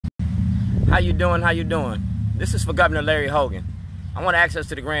How you doing? How you doing? This is for Governor Larry Hogan. I want access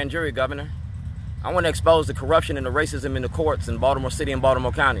to the grand jury, Governor. I want to expose the corruption and the racism in the courts in Baltimore City and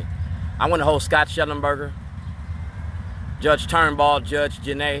Baltimore County. I want to hold Scott Schellenberger, Judge Turnbull, Judge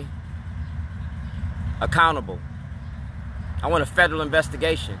Janae accountable. I want a federal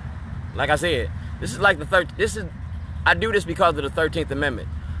investigation. Like I said, this is like I do this because of the 13th Amendment.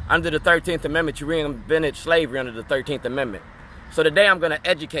 Under the 13th Amendment, you reinvented slavery under the 13th Amendment. So today I'm going to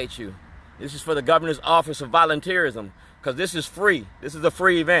educate you. This is for the Governor's Office of Volunteerism, because this is free. This is a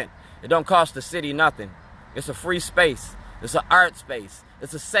free event. It don't cost the city nothing. It's a free space. It's an art space.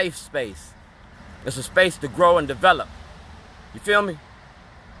 It's a safe space. It's a space to grow and develop. You feel me?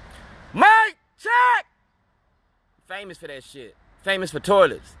 Mike, check! Famous for that shit. Famous for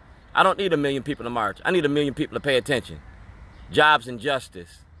toilets. I don't need 1 million people to march. I need 1 million people to pay attention. Jobs and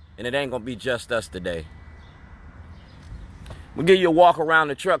justice. And it ain't gonna be just us today. We'll give you a walk around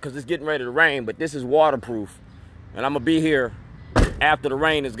the truck because it's getting ready to rain, but this is waterproof. And I'm gonna be here after the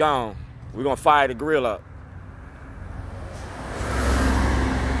rain is gone. We're gonna fire the grill up.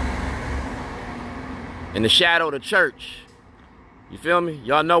 In the shadow of the church. You feel me?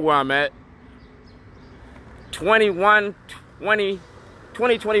 Y'all know where I'm at.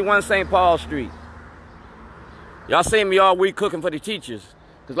 2021 St. Paul Street. Y'all seen me all week cooking for the teachers.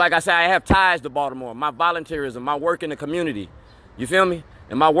 Because like I said, I have ties to Baltimore. My volunteerism, my work in the community. You feel me?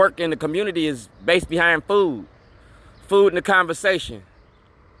 And my work in the community is based behind food. Food in the conversation.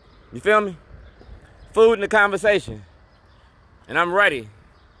 You feel me? Food in the conversation. And I'm ready.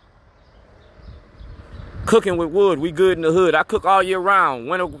 Cooking with wood. We good in the hood. I cook all year round.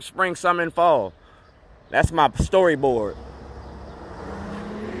 Winter, spring, summer, and fall. That's my storyboard.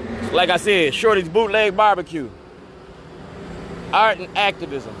 Like I said, Shorty's Bootleg Barbecue. Art and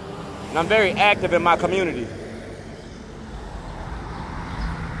activism. And I'm very active in my community.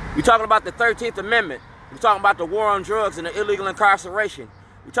 We're talking about the 13th Amendment. We're talking about the war on drugs and the illegal incarceration.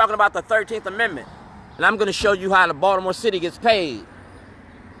 We're talking about the 13th Amendment. And I'm going to show you how the Baltimore City gets paid.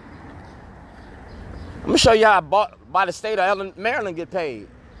 I'm going to show you how by the state of Maryland get paid.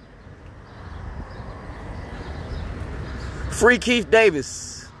 Free Keith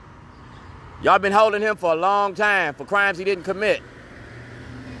Davis. Y'all been holding him for a long time for crimes he didn't commit.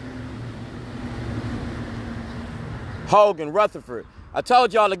 Hogan, Rutherford. I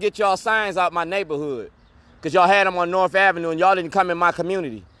told y'all to get y'all signs out my neighborhood because y'all had them on North Avenue and y'all didn't come in my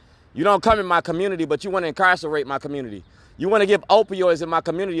community. You don't come in my community, but you want to incarcerate my community. You want to give opioids in my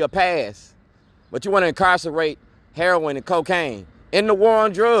community a pass, but you want to incarcerate heroin and cocaine. In the war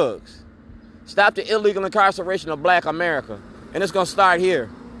on drugs. Stop the illegal incarceration of Black America. And it's going to start here.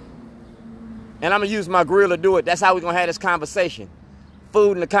 And I'm going to use my grill to do it. That's how we're going to have this conversation.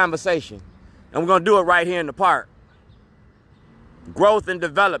 Food in the conversation. And we're going to do it right here in the park. Growth and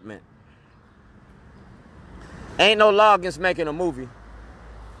development. Ain't no law against making a movie.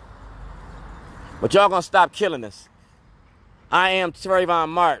 But y'all going to stop killing us. I am Trayvon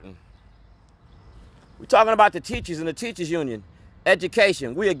Martin. We're talking about the teachers and the teachers union.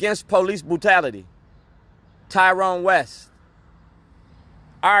 Education. We against police brutality. Tyrone West.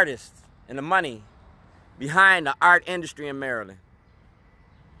 Artists and the money behind the art industry in Maryland.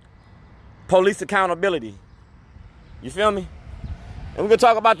 Police accountability. You feel me? And we're going to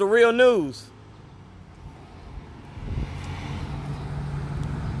talk about the real news.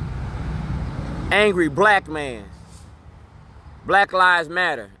 Angry black man. Black Lives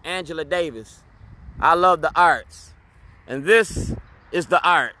Matter. Angela Davis. I love the arts. And this is the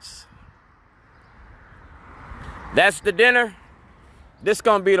arts. That's the dinner. This is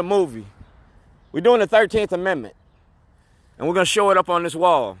going to be the movie. We're doing the 13th Amendment. And we're going to show it up on this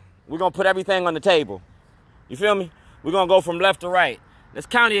wall. We're going to put everything on the table. You feel me? We're going to go from left to right. That's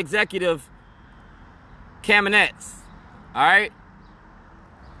County Executive Kamenetz. All right?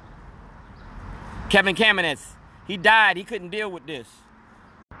 Kevin Kamenetz. He died. He couldn't deal with this.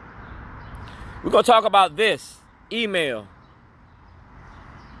 We're going to talk about this. Email.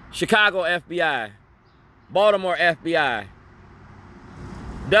 Chicago FBI. Baltimore FBI.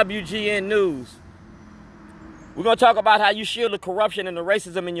 WGN News. We're going to talk about how you shield the corruption and the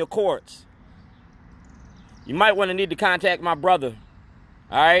racism in your courts. You might want to need to contact my brother.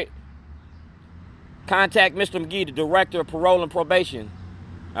 All right? Contact Mr. McGee, the Director of Parole and Probation.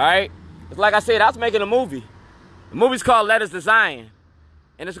 All right? It's like I said, I was making a movie. The movie's called Letters to Zion.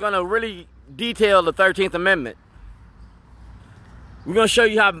 And it's going to really detail the 13th Amendment. We're going to show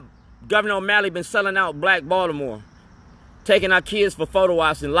you how Governor O'Malley been selling out Black Baltimore. Taking our kids for photo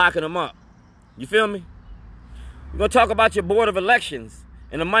ops and locking them up. You feel me? We're going to talk about your Board of Elections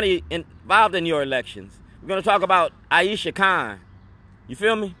and the money involved in your elections. We're going to talk about Aisha Khan. You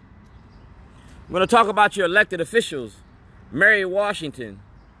feel me? I'm going to talk about your elected officials. Mary Washington.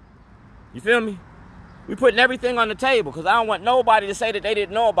 You feel me? We putting everything on the table because I don't want nobody to say that they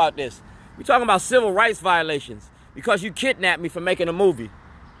didn't know about this. We talking about civil rights violations because you kidnapped me for making a movie.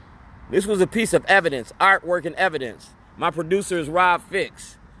 This was a piece of evidence, artwork and evidence. My producer is Rob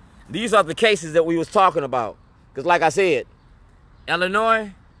Fix. These are the cases that we was talking about. Because like I said,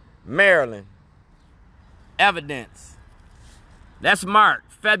 Illinois, Maryland, evidence. That's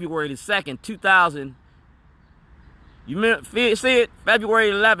marked February the 2nd, 2000. You see it?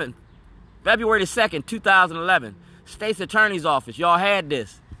 February 11th. February the 2nd, 2011. State's Attorney's Office. Y'all had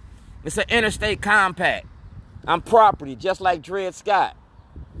this. It's an interstate compact. I'm property, just like Dred Scott.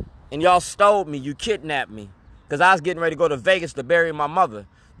 And y'all stole me. You kidnapped me. Because I was getting ready to go to Vegas to bury my mother.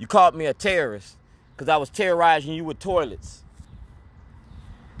 You called me a terrorist. Because I was terrorizing you with toilets.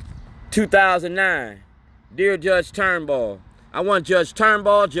 2009. Dear Judge Turnbull. I want Judge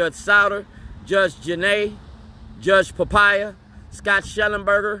Turnbull, Judge Souter, Judge Janae, Judge Papaya, Scott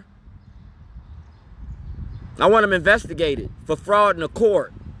Schellenberger. I want them investigated for fraud in the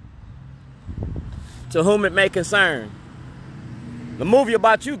court. To whom it may concern. The movie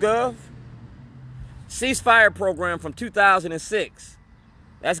about you, Gov. Ceasefire program from 2006.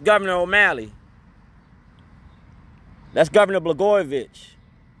 That's Governor O'Malley. That's Governor Blagojevich.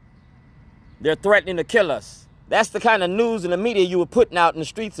 They're threatening to kill us. That's the kind of news in the media you were putting out in the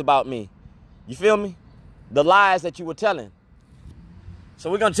streets about me. You feel me? The lies that you were telling. So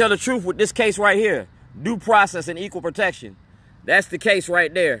we're going to tell the truth with this case right here. Due process and equal protection. That's the case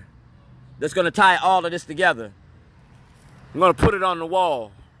right there. That's going to tie all of this together. I'm going to put it on the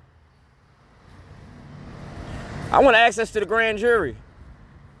wall. I want access to the grand jury.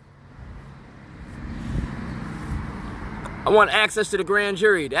 I want access to the grand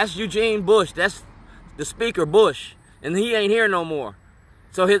jury. That's Eugene Bush. That's the Speaker Bush. And he ain't here no more.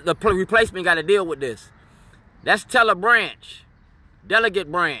 So the replacement got to deal with this. That's Teller Branch.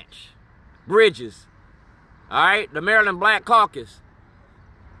 Delegate Branch. Bridges. All right? The Maryland Black Caucus.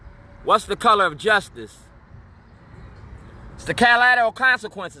 What's the color of justice? It's the collateral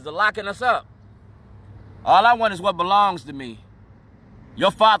consequences of locking us up. All I want is what belongs to me.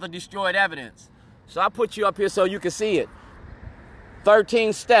 Your father destroyed evidence. So I put you up here so you can see it.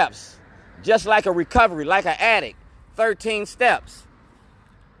 13 steps. Just like a recovery, like an addict. 13 steps.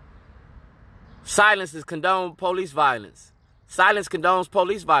 Silence is condoned police violence. Silence condones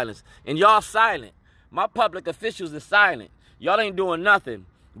police violence. And y'all silent. My public officials is silent. Y'all ain't doing nothing.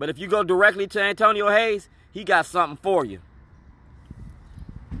 But if you go directly to Antonio Hayes, he got something for you.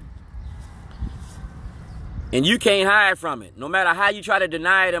 And you can't hide from it. No matter how you try to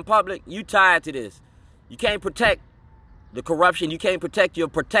deny it in public, you tied to this. You can't protect the corruption. You can't protect your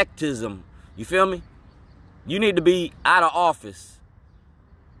protectism. You feel me? You need to be out of office.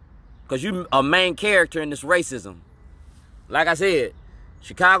 Because you a main character in this racism. Like I said,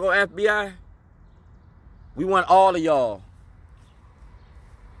 Chicago FBI, we want all of y'all.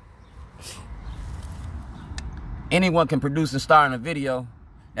 Anyone can produce and star in a video.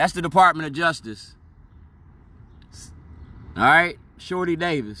 That's the Department of Justice. All right? Shorty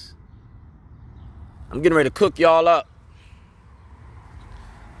Davis. I'm getting ready to cook y'all up.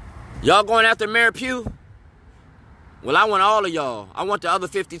 Y'all going after Mayor Pugh? Well, I want all of y'all. I want the other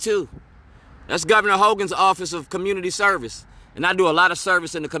 52. That's Governor Hogan's Office of Community Service. And I do a lot of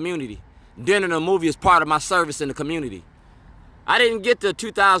service in the community. Dinner and a movie is part of my service in the community. I didn't get the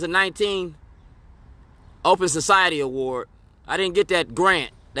 2019 Open Society Award. I didn't get that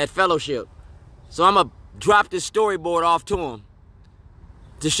grant, that fellowship. So I'm going to drop this storyboard off to him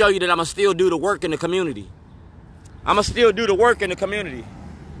to show you that I'm going to still do the work in the community. I'm going to still do the work in the community.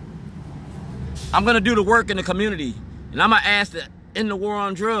 I'm going to do the work in the community. And I'm going to ask to end the war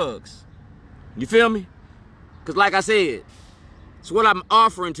on drugs. You feel me? Because like I said, it's what I'm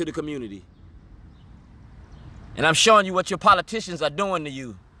offering to the community. And I'm showing you what your politicians are doing to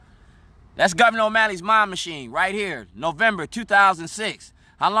you. That's Governor O'Malley's mom machine right here, November 2006.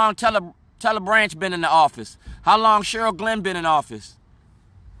 How long Teller Branch been in the office? How long Cheryl Glenn been in office?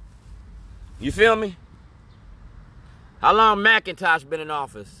 You feel me? How long McIntosh been in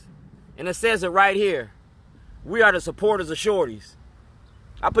office? And it says it right here. We are the supporters of shorties.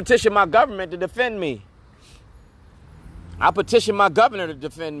 I petitioned my government to defend me. I petitioned my governor to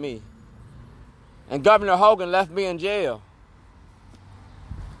defend me. And Governor Hogan left me in jail.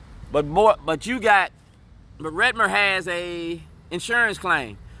 But Redmer has a insurance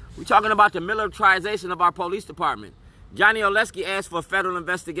claim. We're talking about the militarization of our police department. Johnny Oleski asked for a federal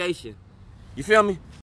investigation. You feel me?